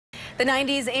The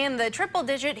 90s and the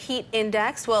triple-digit heat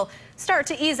index will start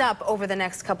to ease up over the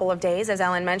next couple of days, as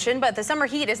Alan mentioned, but the summer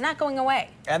heat is not going away.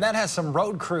 And that has some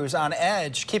road crews on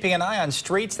edge, keeping an eye on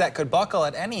streets that could buckle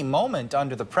at any moment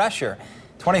under the pressure.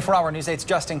 24-hour News 8's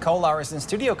Justin Kolar is in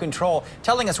studio control,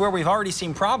 telling us where we've already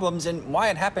seen problems and why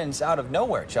it happens out of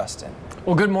nowhere. Justin.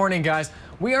 Well, good morning, guys.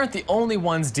 We aren't the only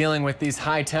ones dealing with these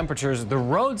high temperatures. The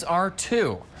roads are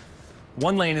too.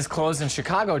 One lane is closed in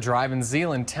Chicago Drive in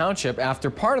Zeeland Township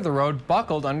after part of the road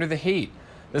buckled under the heat.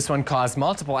 This one caused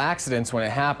multiple accidents when it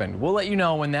happened. We'll let you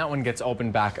know when that one gets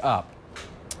opened back up.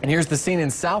 And here's the scene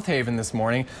in South Haven this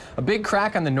morning. A big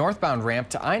crack on the northbound ramp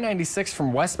to I-96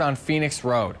 from westbound Phoenix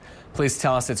Road. Police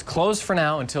tell us it's closed for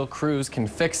now until crews can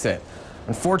fix it.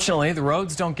 Unfortunately, the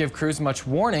roads don't give crews much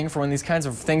warning for when these kinds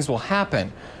of things will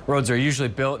happen. Roads are usually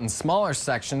built in smaller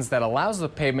sections that allows the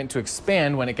pavement to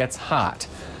expand when it gets hot.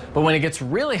 But when it gets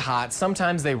really hot,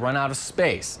 sometimes they run out of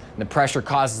space, and the pressure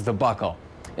causes the buckle.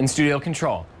 In studio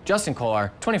control, Justin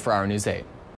Kolar, 24-hour News 8.